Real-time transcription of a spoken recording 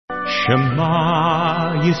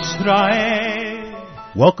Shema Yisrael.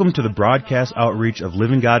 Welcome to the broadcast outreach of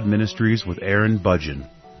Living God Ministries with Aaron Budgeon.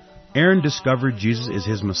 Aaron discovered Jesus is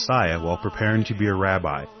his Messiah while preparing to be a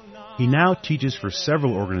rabbi. He now teaches for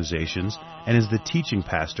several organizations and is the teaching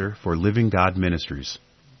pastor for Living God Ministries.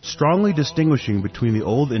 Strongly distinguishing between the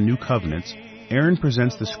Old and New Covenants, Aaron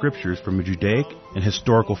presents the Scriptures from a Judaic and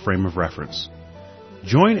historical frame of reference.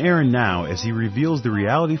 Join Aaron now as he reveals the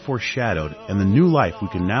reality foreshadowed and the new life we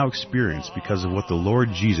can now experience because of what the Lord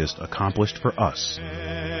Jesus accomplished for us.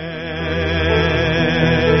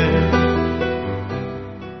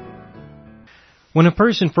 When a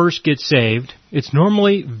person first gets saved, it's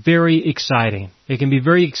normally very exciting. It can be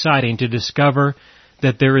very exciting to discover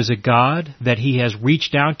that there is a God, that He has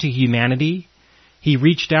reached out to humanity. He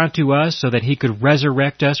reached out to us so that He could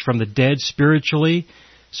resurrect us from the dead spiritually,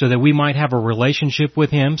 so that we might have a relationship with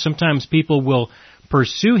Him. Sometimes people will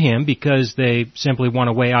pursue Him because they simply want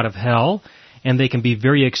a way out of hell, and they can be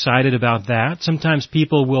very excited about that. Sometimes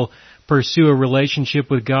people will pursue a relationship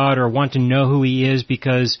with God or want to know who He is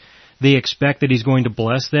because they expect that He's going to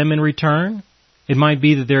bless them in return. It might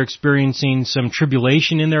be that they're experiencing some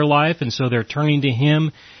tribulation in their life, and so they're turning to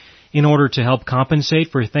Him in order to help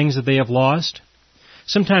compensate for things that they have lost.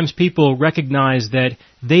 Sometimes people recognize that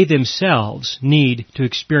they themselves need to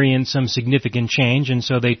experience some significant change, and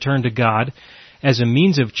so they turn to God as a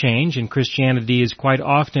means of change, and Christianity is quite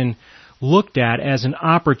often looked at as an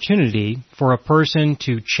opportunity for a person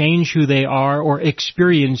to change who they are or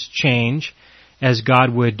experience change as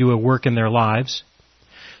God would do a work in their lives.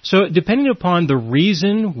 So depending upon the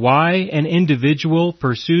reason why an individual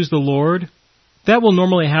pursues the Lord, that will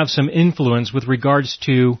normally have some influence with regards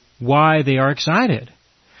to why they are excited.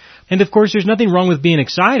 And of course, there's nothing wrong with being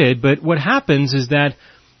excited, but what happens is that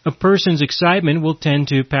a person's excitement will tend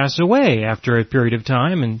to pass away after a period of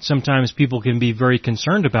time, and sometimes people can be very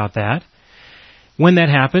concerned about that. When that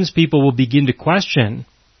happens, people will begin to question,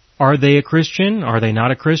 are they a Christian? Are they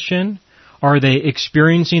not a Christian? Are they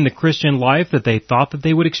experiencing the Christian life that they thought that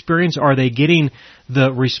they would experience? Are they getting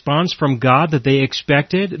the response from God that they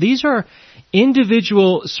expected? These are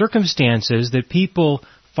individual circumstances that people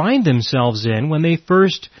find themselves in when they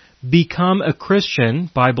first become a Christian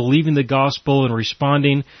by believing the gospel and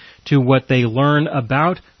responding to what they learn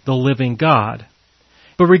about the living God.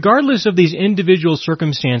 But regardless of these individual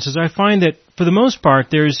circumstances, I find that for the most part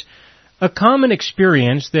there's a common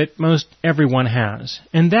experience that most everyone has,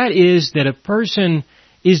 and that is that a person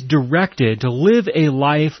is directed to live a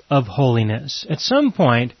life of holiness. At some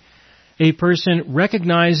point, a person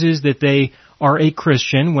recognizes that they are a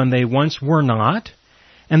Christian when they once were not,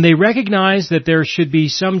 and they recognize that there should be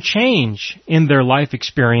some change in their life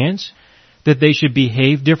experience, that they should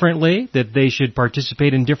behave differently, that they should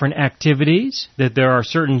participate in different activities, that there are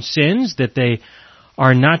certain sins that they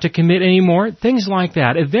are not to commit anymore, things like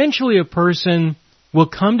that. Eventually a person will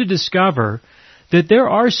come to discover that there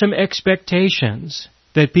are some expectations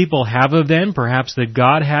that people have of them, perhaps that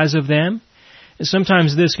God has of them.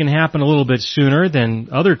 Sometimes this can happen a little bit sooner than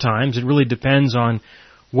other times. It really depends on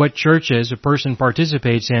what churches a person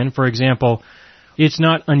participates in. For example, it's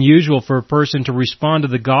not unusual for a person to respond to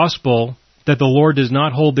the gospel that the Lord does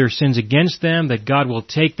not hold their sins against them, that God will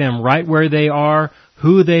take them right where they are,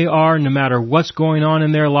 who they are, no matter what's going on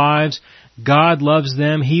in their lives. God loves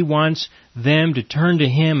them. He wants them to turn to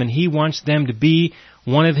Him, and He wants them to be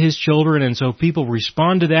one of His children. And so people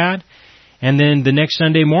respond to that. And then the next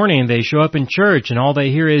Sunday morning they show up in church, and all they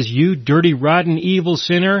hear is, "You dirty, rotten, evil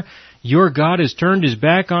sinner, your God has turned His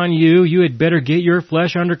back on you. You had better get your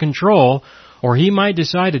flesh under control, or He might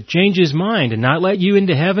decide to change His mind and not let you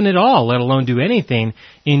into heaven at all, let alone do anything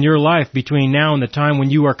in your life between now and the time when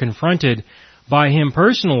you are confronted by Him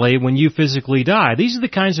personally when you physically die." These are the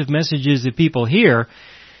kinds of messages that people hear.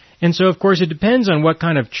 And so, of course, it depends on what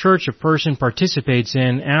kind of church a person participates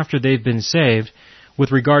in after they've been saved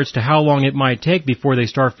with regards to how long it might take before they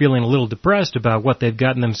start feeling a little depressed about what they've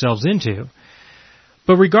gotten themselves into.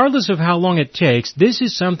 But regardless of how long it takes, this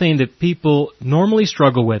is something that people normally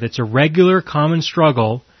struggle with. It's a regular, common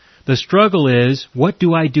struggle. The struggle is, what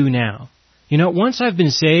do I do now? You know, once I've been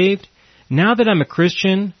saved, now that I'm a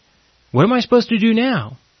Christian, what am I supposed to do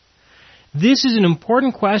now? This is an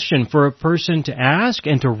important question for a person to ask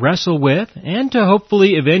and to wrestle with, and to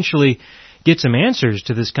hopefully eventually get some answers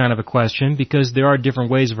to this kind of a question, because there are different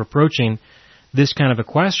ways of approaching this kind of a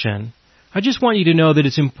question. I just want you to know that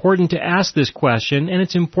it's important to ask this question, and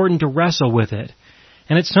it's important to wrestle with it.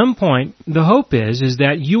 And at some point, the hope is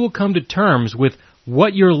that you will come to terms with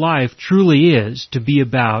what your life truly is to be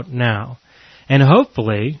about now. And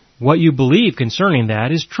hopefully, what you believe concerning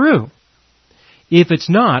that is true. If it's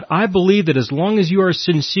not, I believe that as long as you are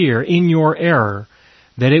sincere in your error,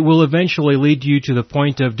 that it will eventually lead you to the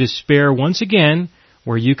point of despair once again,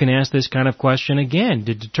 where you can ask this kind of question again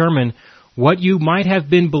to determine what you might have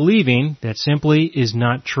been believing that simply is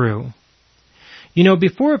not true. You know,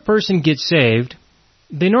 before a person gets saved,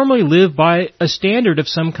 they normally live by a standard of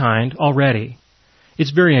some kind already.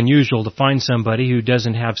 It's very unusual to find somebody who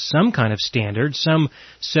doesn't have some kind of standard, some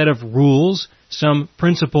set of rules, some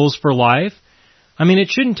principles for life. I mean, it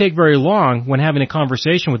shouldn't take very long when having a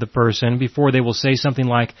conversation with a person before they will say something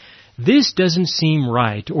like, "This doesn't seem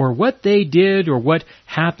right," or "What they did or what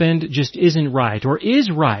happened just isn't right," or "is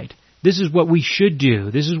right. This is what we should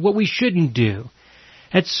do. This is what we shouldn't do."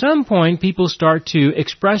 At some point, people start to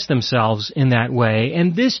express themselves in that way,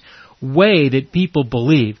 and this way that people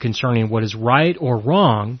believe concerning what is right or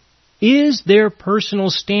wrong is their personal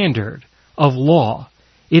standard of law.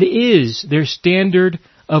 It is their standard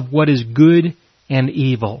of what is good and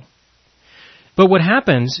evil. But what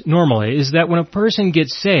happens normally is that when a person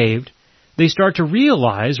gets saved, they start to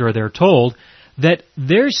realize, or they're told, that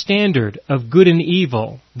their standard of good and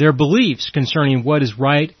evil, their beliefs concerning what is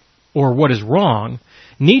right or what is wrong,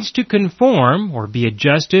 needs to conform or be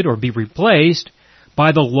adjusted or be replaced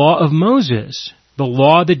by the law of Moses, the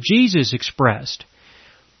law that Jesus expressed.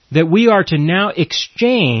 That we are to now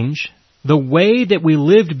exchange the way that we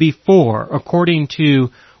lived before, according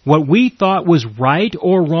to what we thought was right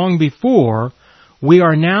or wrong before, we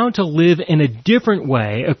are now to live in a different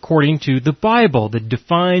way according to the Bible that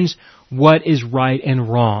defines what is right and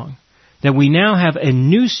wrong. That we now have a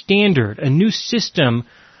new standard, a new system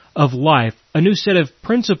of life, a new set of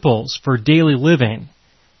principles for daily living.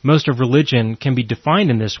 Most of religion can be defined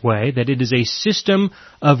in this way, that it is a system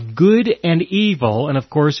of good and evil, and of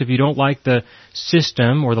course if you don't like the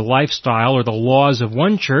system or the lifestyle or the laws of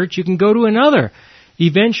one church, you can go to another.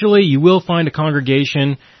 Eventually you will find a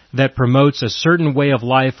congregation that promotes a certain way of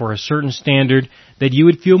life or a certain standard that you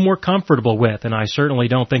would feel more comfortable with, and I certainly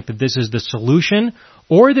don't think that this is the solution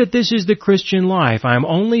or that this is the Christian life. I'm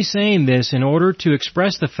only saying this in order to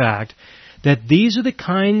express the fact that these are the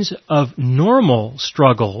kinds of normal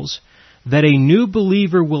struggles that a new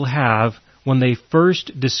believer will have when they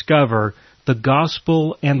first discover the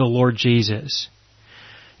gospel and the Lord Jesus.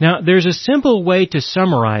 Now, there's a simple way to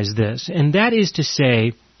summarize this, and that is to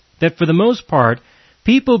say that for the most part,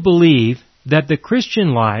 people believe that the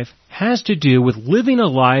Christian life has to do with living a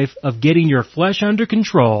life of getting your flesh under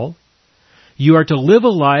control. You are to live a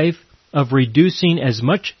life of reducing as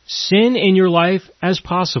much sin in your life as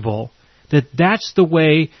possible, that's the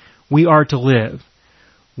way we are to live.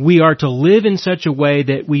 We are to live in such a way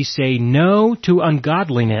that we say no to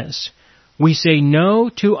ungodliness. We say no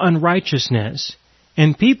to unrighteousness.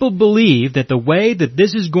 And people believe that the way that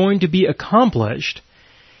this is going to be accomplished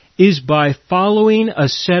is by following a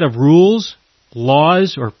set of rules,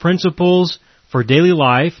 laws, or principles for daily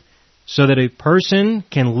life so that a person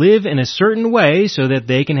can live in a certain way so that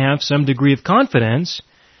they can have some degree of confidence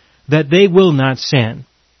that they will not sin.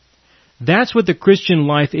 That's what the Christian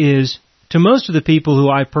life is to most of the people who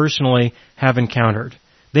I personally have encountered.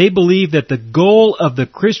 They believe that the goal of the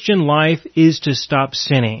Christian life is to stop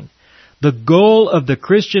sinning. The goal of the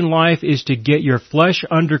Christian life is to get your flesh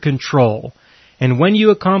under control. And when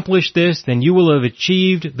you accomplish this, then you will have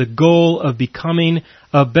achieved the goal of becoming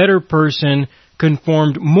a better person,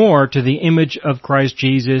 conformed more to the image of Christ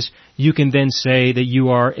Jesus. You can then say that you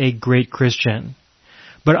are a great Christian.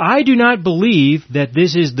 But I do not believe that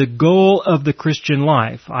this is the goal of the Christian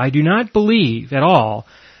life. I do not believe at all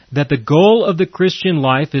that the goal of the Christian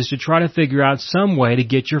life is to try to figure out some way to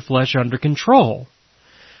get your flesh under control.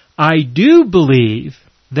 I do believe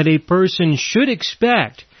that a person should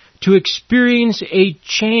expect to experience a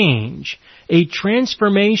change, a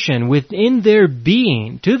transformation within their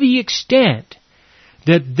being to the extent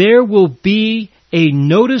that there will be a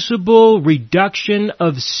noticeable reduction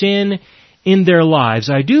of sin in their lives.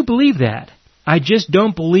 I do believe that. I just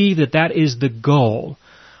don't believe that that is the goal.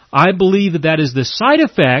 I believe that that is the side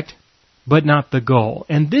effect, but not the goal.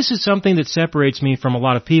 And this is something that separates me from a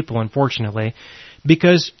lot of people, unfortunately,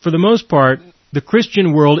 because for the most part, the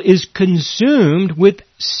Christian world is consumed with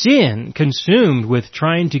sin, consumed with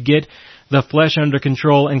trying to get the flesh under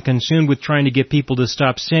control and consumed with trying to get people to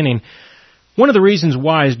stop sinning. One of the reasons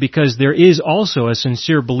why is because there is also a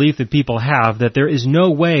sincere belief that people have that there is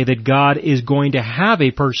no way that God is going to have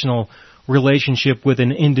a personal relationship with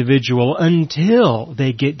an individual until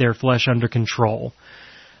they get their flesh under control.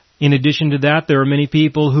 In addition to that, there are many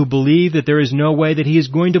people who believe that there is no way that He is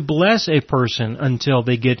going to bless a person until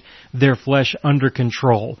they get their flesh under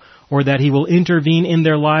control, or that He will intervene in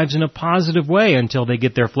their lives in a positive way until they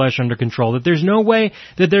get their flesh under control, that there's no way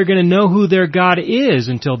that they're going to know who their God is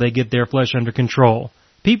until they get their flesh under control.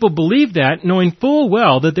 People believe that, knowing full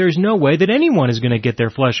well that there's no way that anyone is going to get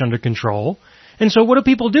their flesh under control. And so what do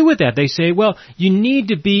people do with that? They say, well, you need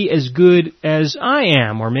to be as good as I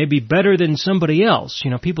am, or maybe better than somebody else.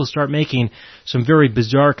 People start making some very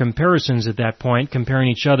bizarre comparisons at that point, comparing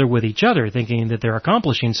each other with each other, thinking that they're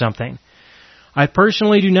accomplishing something. I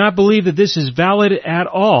personally do not believe that this is valid at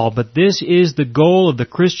all, but this is the goal of the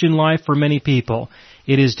Christian life for many people.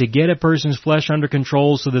 It is to get a person's flesh under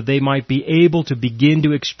control so that they might be able to begin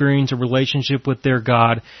to experience a relationship with their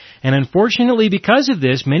God. And unfortunately, because of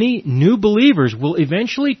this, many new believers will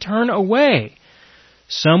eventually turn away.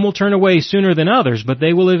 Some will turn away sooner than others, but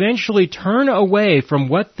they will eventually turn away from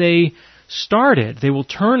what they started. They will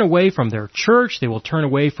turn away from their church. They will turn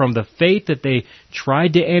away from the faith that they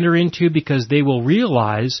tried to enter into, because they will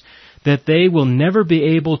realize that they will never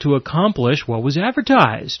be able to accomplish what was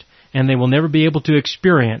advertised, and they will never be able to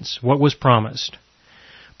experience what was promised.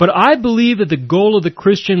 But I believe that the goal of the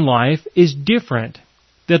Christian life is different.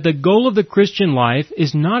 That the goal of the Christian life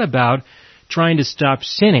is not about trying to stop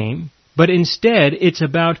sinning, but instead it's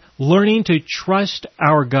about learning to trust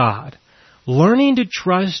our God. Learning to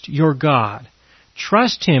trust your God.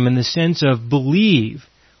 Trust Him in the sense of believe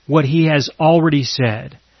what He has already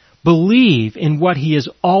said. Believe in what He has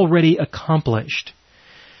already accomplished.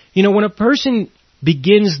 When a person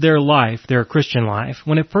begins their life, their Christian life,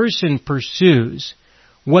 when a person pursues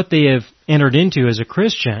what they have entered into as a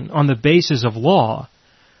Christian on the basis of law,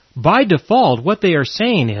 by default, what they are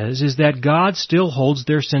saying is that God still holds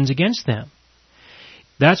their sins against them.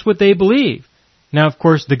 That's what they believe. Now, of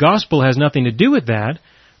course, the gospel has nothing to do with that.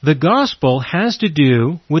 The gospel has to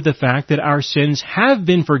do with the fact that our sins have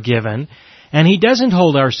been forgiven, and He doesn't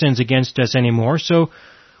hold our sins against us anymore. So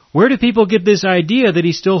where do people get this idea that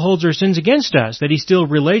He still holds our sins against us, that He still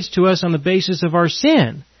relates to us on the basis of our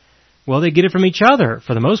sin? Well, they get it from each other,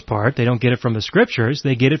 for the most part. They don't get it from the Scriptures.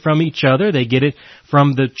 They get it from each other. They get it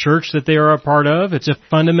from the church that they are a part of. It's a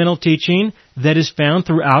fundamental teaching that is found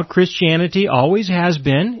throughout Christianity, always has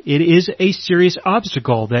been. It is a serious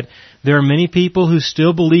obstacle that there are many people who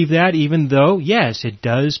still believe that, even though, yes, it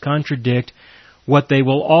does contradict what they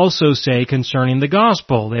will also say concerning the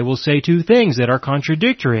gospel. They will say two things that are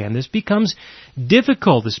contradictory, and this becomes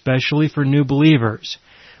difficult, especially for new believers.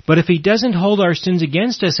 But if He doesn't hold our sins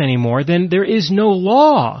against us anymore, then there is no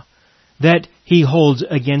law that He holds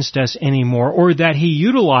against us anymore, or that He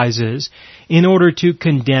utilizes in order to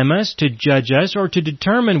condemn us, to judge us, or to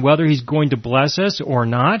determine whether He's going to bless us or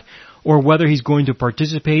not, or whether He's going to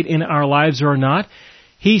participate in our lives or not.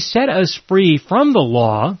 He set us free from the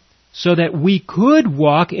law so that we could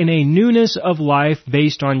walk in a newness of life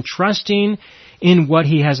based on trusting in what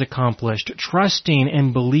He has accomplished, trusting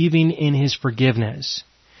and believing in His forgiveness.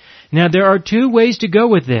 Now, there are two ways to go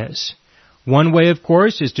with this. One way, of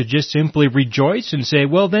course, is to just simply rejoice and say,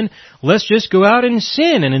 well, then, let's just go out and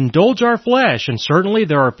sin and indulge our flesh. And certainly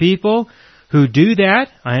there are people who do that.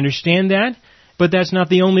 I understand that. But that's not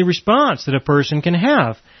the only response that a person can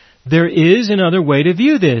have. There is another way to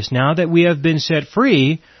view this. Now that we have been set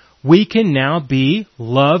free, we can now be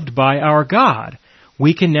loved by our God.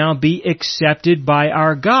 We can now be accepted by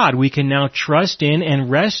our God. We can now trust in and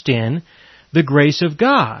rest in the grace of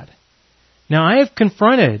God. Now, I have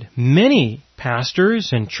confronted many pastors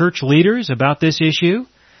and church leaders about this issue.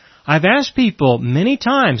 I've asked people many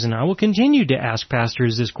times, and I will continue to ask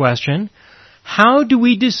pastors this question, how do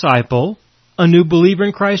we disciple a new believer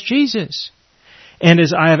in Christ Jesus? And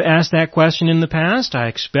as I have asked that question in the past, I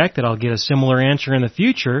expect that I'll get a similar answer in the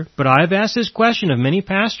future, but I've asked this question of many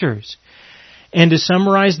pastors. And to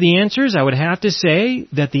summarize the answers, I would have to say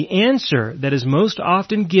that the answer that is most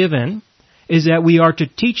often given is that we are to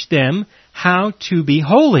teach them how to be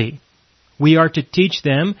holy. We are to teach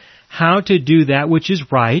them how to do that which is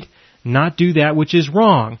right, not do that which is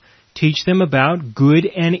wrong. Teach them about good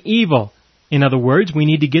and evil. In other words, we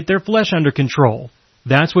need to get their flesh under control.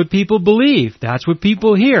 That's what people believe. That's what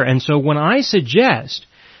people hear. And so when I suggest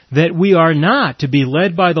that we are not to be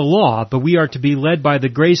led by the law, but we are to be led by the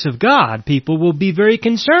grace of God, people will be very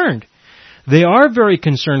concerned. They are very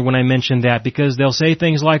concerned when I mention that, because they'll say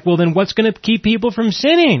things like, well, then what's going to keep people from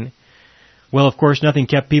sinning? Well, of course, nothing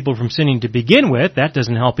kept people from sinning to begin with. That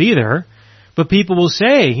doesn't help either. But people will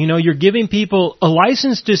say, you're giving people a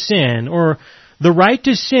license to sin, or the right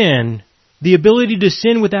to sin, the ability to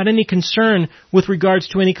sin without any concern with regards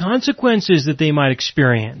to any consequences that they might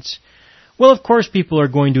experience. Well, of course people are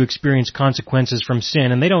going to experience consequences from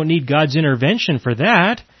sin, and they don't need God's intervention for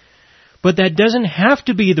that. But that doesn't have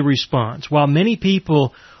to be the response. While many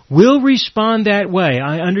people will respond that way,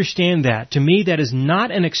 I understand that. To me, that is not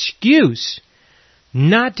an excuse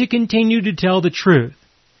not to continue to tell the truth.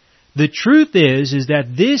 The truth is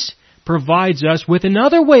that this provides us with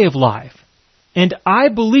another way of life. And I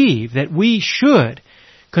believe that we should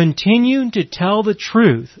continue to tell the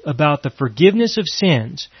truth about the forgiveness of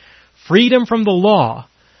sins, freedom from the law,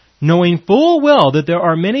 knowing full well that there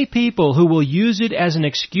are many people who will use it as an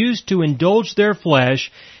excuse to indulge their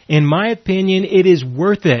flesh. In my opinion, it is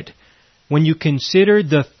worth it when you consider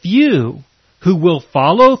the few who will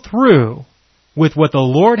follow through with what the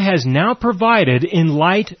Lord has now provided in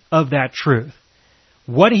light of that truth.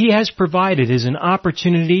 What He has provided is an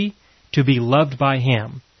opportunity to be loved by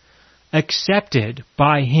Him, accepted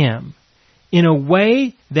by Him, in a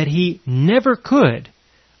way that He never could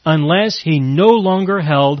unless He no longer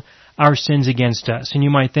held our sins against us. And you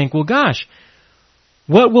might think, well, gosh,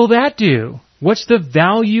 what will that do? What's the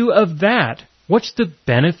value of that? What's the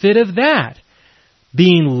benefit of that?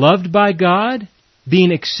 Being loved by God?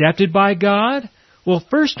 Being accepted by God? Well,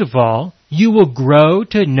 first of all, you will grow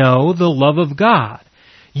to know the love of God.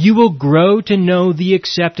 You will grow to know the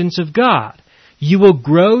acceptance of God. You will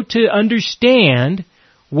grow to understand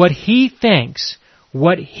what He thinks,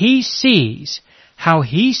 what He sees, how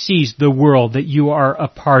He sees the world that you are a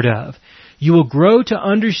part of. You will grow to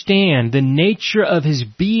understand the nature of His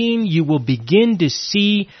being. You will begin to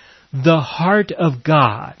see the heart of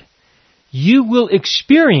God. You will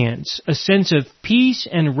experience a sense of peace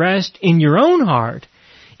and rest in your own heart.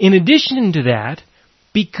 In addition to that,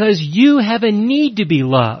 because you have a need to be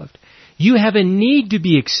loved. You have a need to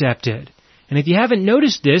be accepted. And if you haven't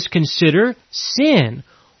noticed this, consider sin.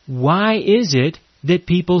 Why is it that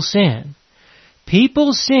people sin?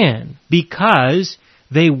 People sin because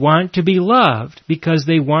they want to be loved, because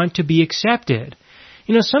they want to be accepted.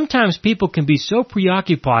 You know, sometimes people can be so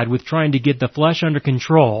preoccupied with trying to get the flesh under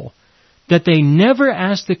control that they never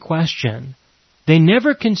ask the question, they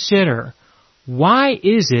never consider, why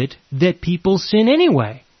is it that people sin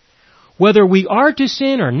anyway? Whether we are to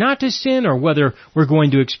sin or not to sin, or whether we're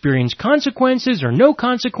going to experience consequences or no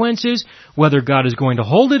consequences, whether God is going to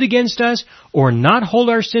hold it against us or not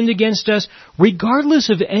hold our sins against us,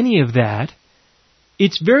 regardless of any of that,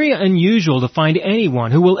 it's very unusual to find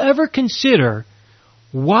anyone who will ever consider,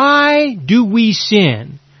 why do we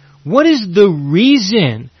sin? What is the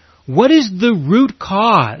reason? What is the root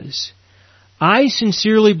cause? I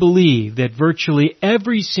sincerely believe that virtually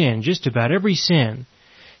every sin, just about every sin,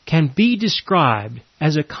 can be described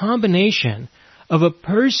as a combination of a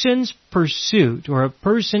person's pursuit or a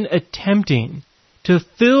person attempting to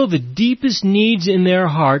fill the deepest needs in their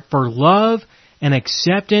heart for love and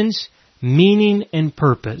acceptance, meaning and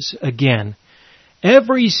purpose. Again,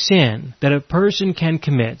 every sin that a person can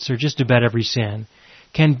commit, or just about every sin,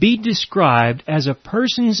 can be described as a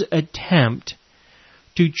person's attempt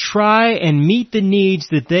to try and meet the needs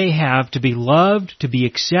that they have to be loved, to be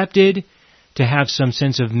accepted, to have some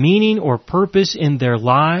sense of meaning or purpose in their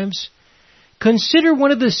lives. Consider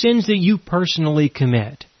one of the sins that you personally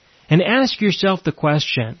commit and ask yourself the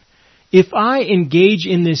question, if I engage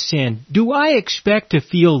in this sin, do I expect to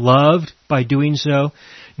feel loved by doing so?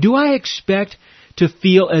 Do I expect to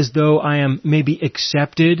feel as though I am maybe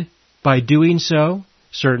accepted by doing so?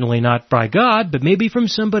 Certainly not by God, but maybe from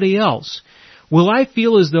somebody else. Will I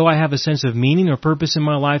feel as though I have a sense of meaning or purpose in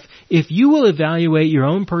my life? If you will evaluate your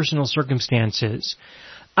own personal circumstances,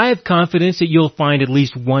 I have confidence that you'll find at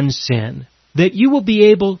least one sin that you will be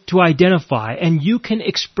able to identify, and you can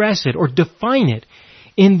express it or define it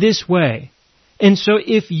in this way. And so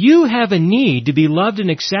if you have a need to be loved and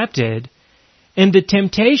accepted, and the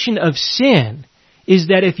temptation of sin is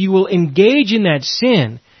that if you will engage in that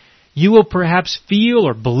sin, you will perhaps feel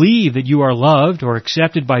or believe that you are loved or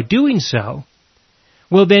accepted by doing so,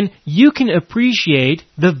 well then you can appreciate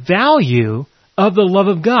the value of the love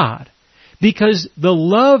of God. Because the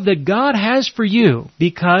love that God has for you,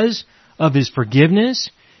 because of His forgiveness,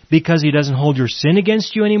 because He doesn't hold your sin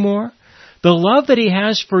against you anymore, the love that He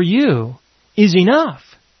has for you is enough.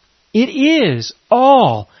 It is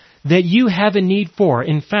all that you have a need for.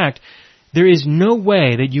 In fact, there is no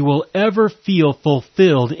way that you will ever feel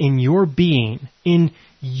fulfilled in your being, in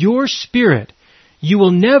your spirit. You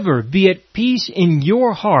will never be at peace in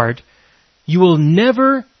your heart. You will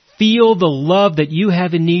never feel the love that you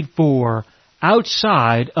have a need for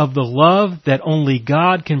outside of the love that only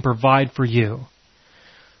God can provide for you.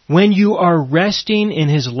 When you are resting in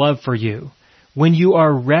His love for you, when you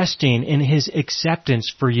are resting in His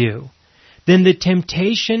acceptance for you, then the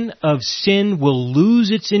temptation of sin will lose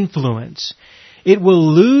its influence. It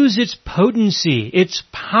will lose its potency, its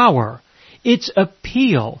power, its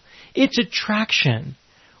appeal, its attraction.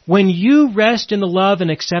 When you rest in the love and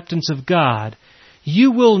acceptance of God,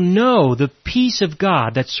 you will know the peace of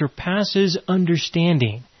God that surpasses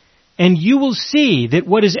understanding. And you will see that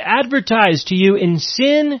what is advertised to you in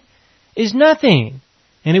sin is nothing.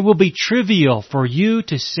 And it will be trivial for you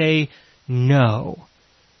to say no.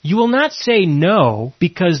 You will not say no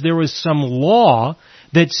because there was some law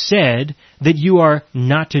that said that you are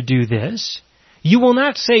not to do this. You will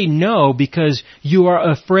not say no because you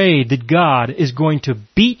are afraid that God is going to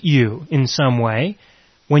beat you in some way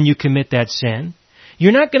when you commit that sin.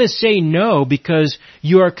 You're not going to say no because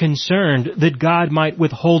you are concerned that God might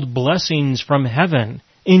withhold blessings from heaven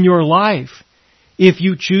in your life. If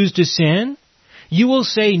you choose to sin, you will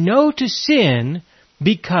say no to sin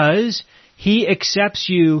because He accepts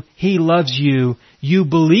you, He loves you, you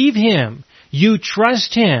believe Him, you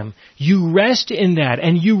trust Him, you rest in that,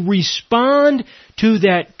 and you respond to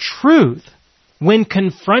that truth when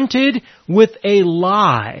confronted with a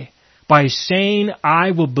lie by saying,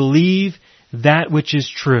 I will believe that which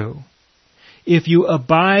is true. If you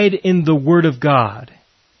abide in the Word of God,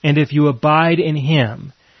 and if you abide in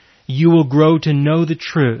Him, you will grow to know the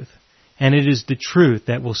truth, and it is the truth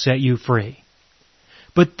that will set you free.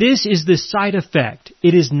 But this is the side effect.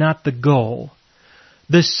 It is not the goal.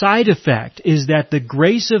 The side effect is that the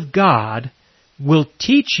grace of God will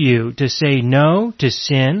teach you to say no to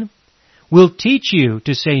sin, will teach you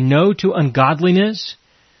to say no to ungodliness,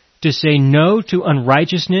 to say no to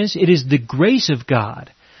unrighteousness. It is the grace of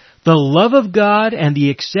God. The love of God and the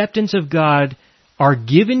acceptance of God are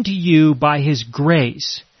given to you by His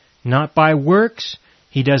grace, not by works.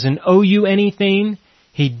 He doesn't owe you anything.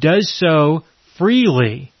 He does so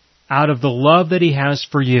freely out of the love that He has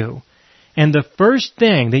for you. And the first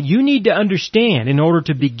thing that you need to understand in order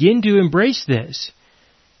to begin to embrace this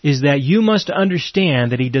is that you must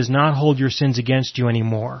understand that He does not hold your sins against you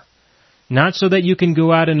anymore. Not so that you can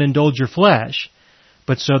go out and indulge your flesh,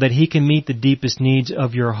 but so that He can meet the deepest needs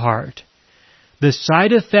of your heart. The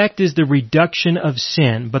side effect is the reduction of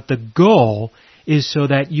sin, but the goal is so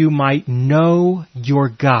that you might know your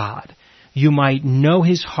God. You might know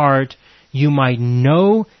His heart. You might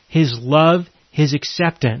know His love, His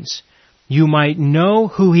acceptance. You might know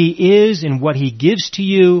who He is and what He gives to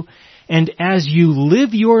you. And as you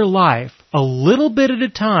live your life, a little bit at a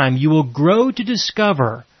time, you will grow to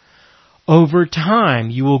discover. Over time,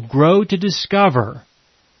 you will grow to discover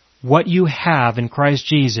what you have in Christ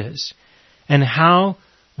Jesus and how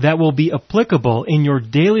that will be applicable in your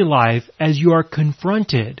daily life as you are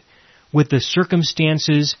confronted with the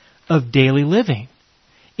circumstances of daily living.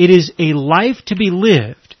 It is a life to be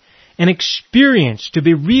lived, an experience to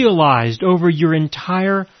be realized over your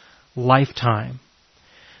entire lifetime.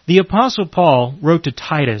 The Apostle Paul wrote to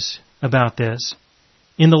Titus about this.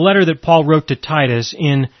 In the letter that Paul wrote to Titus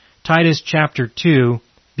in Titus chapter 2,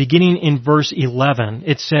 beginning in verse 11,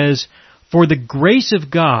 it says, For the grace of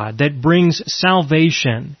God that brings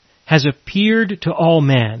salvation has appeared to all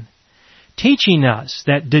men, teaching us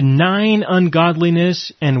that denying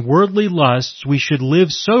ungodliness and worldly lusts we should live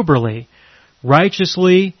soberly,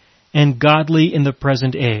 righteously, and godly in the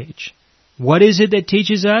present age. What is it that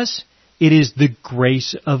teaches us? It is the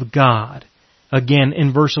grace of God. Again,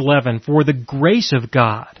 in verse 11, For the grace of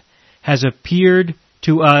God has appeared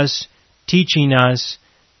to us, teaching us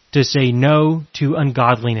to say no to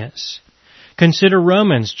ungodliness. Consider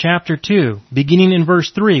Romans chapter 2, beginning in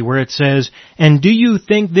verse 3, where it says, And do you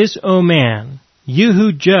think this, O man, you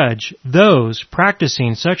who judge those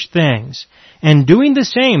practicing such things, and doing the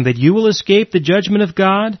same, that you will escape the judgment of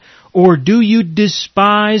God? Or do you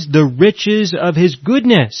despise the riches of His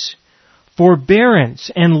goodness,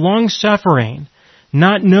 forbearance, and long-suffering,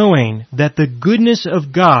 not knowing that the goodness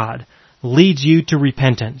of God leads you to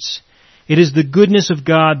repentance? It is the goodness of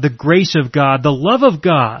God, the grace of God, the love of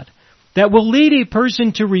God that will lead a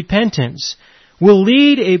person to repentance, will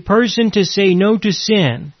lead a person to say no to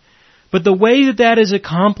sin. But the way that that is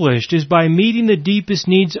accomplished is by meeting the deepest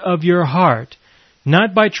needs of your heart,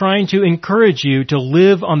 not by trying to encourage you to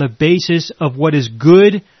live on the basis of what is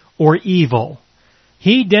good or evil.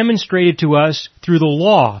 He demonstrated to us through the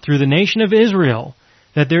law, through the nation of Israel,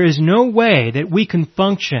 that there is no way that we can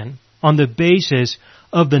function on the basis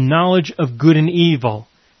of the knowledge of good and evil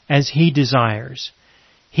as He desires.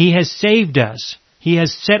 He has saved us. He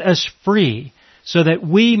has set us free so that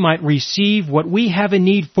we might receive what we have a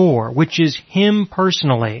need for, which is Him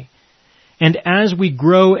personally. And as we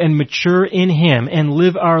grow and mature in Him and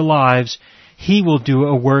live our lives, He will do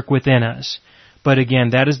a work within us. But again,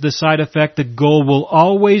 that is the side effect. The goal will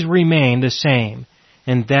always remain the same,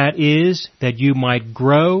 and that is that you might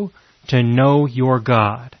grow to know your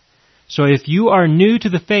God. So if you are new to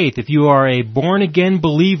the faith, if you are a born-again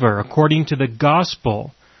believer according to the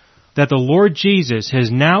gospel that the Lord Jesus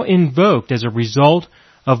has now invoked as a result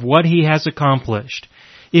of what He has accomplished,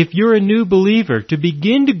 if you're a new believer, to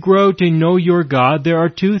begin to grow to know your God, there are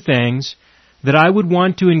two things that I would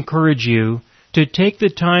want to encourage you to take the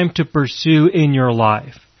time to pursue in your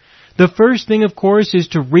life. The first thing, of course, is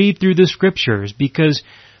to read through the Scriptures, because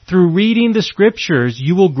through reading the Scriptures,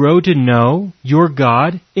 you will grow to know your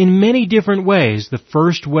God in many different ways. The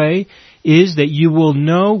first way is that you will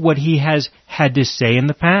know what He has had to say in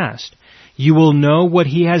the past. You will know what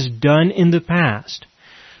He has done in the past.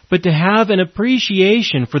 But to have an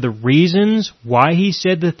appreciation for the reasons why He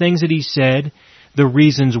said the things that He said, the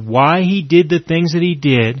reasons why He did the things that He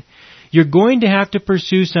did, you're going to have to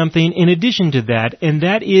pursue something in addition to that, and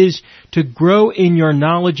that is to grow in your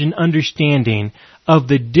knowledge and understanding of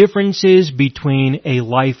the differences between a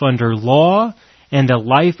life under law and a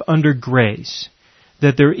life under grace.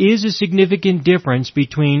 That there is a significant difference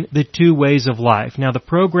between the two ways of life. Now, the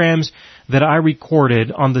programs that I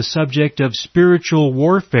recorded on the subject of spiritual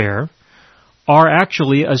warfare are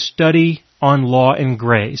actually a study on law and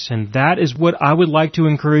grace, and that is what I would like to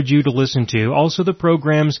encourage you to listen to. Also, the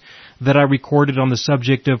programs that I recorded on the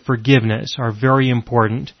subject of forgiveness are very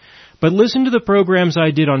important. But listen to the programs I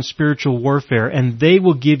did on spiritual warfare, and they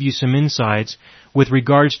will give you some insights with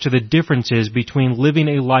regards to the differences between living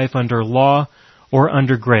a life under law or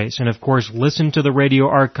under grace. And of course, listen to the radio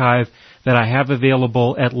archive that I have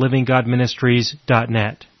available at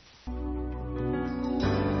livinggodministries.net.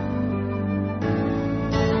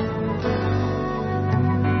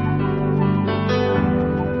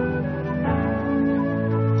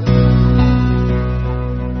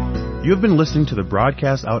 You have been listening to the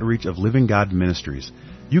broadcast outreach of Living God Ministries.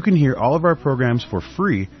 You can hear all of our programs for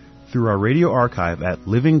free through our radio archive at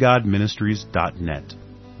livinggodministries.net.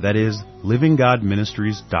 That is,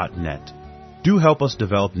 livinggodministries.net. Do help us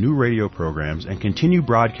develop new radio programs and continue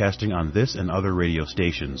broadcasting on this and other radio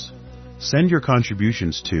stations. Send your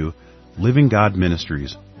contributions to Living God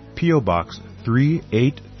Ministries, P.O. Box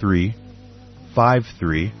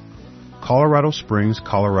 38353, Colorado Springs,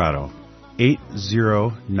 Colorado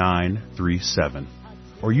 80937,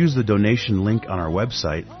 or use the donation link on our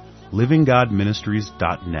website,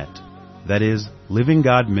 livinggodministries.net. That is,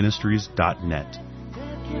 livinggodministries.net.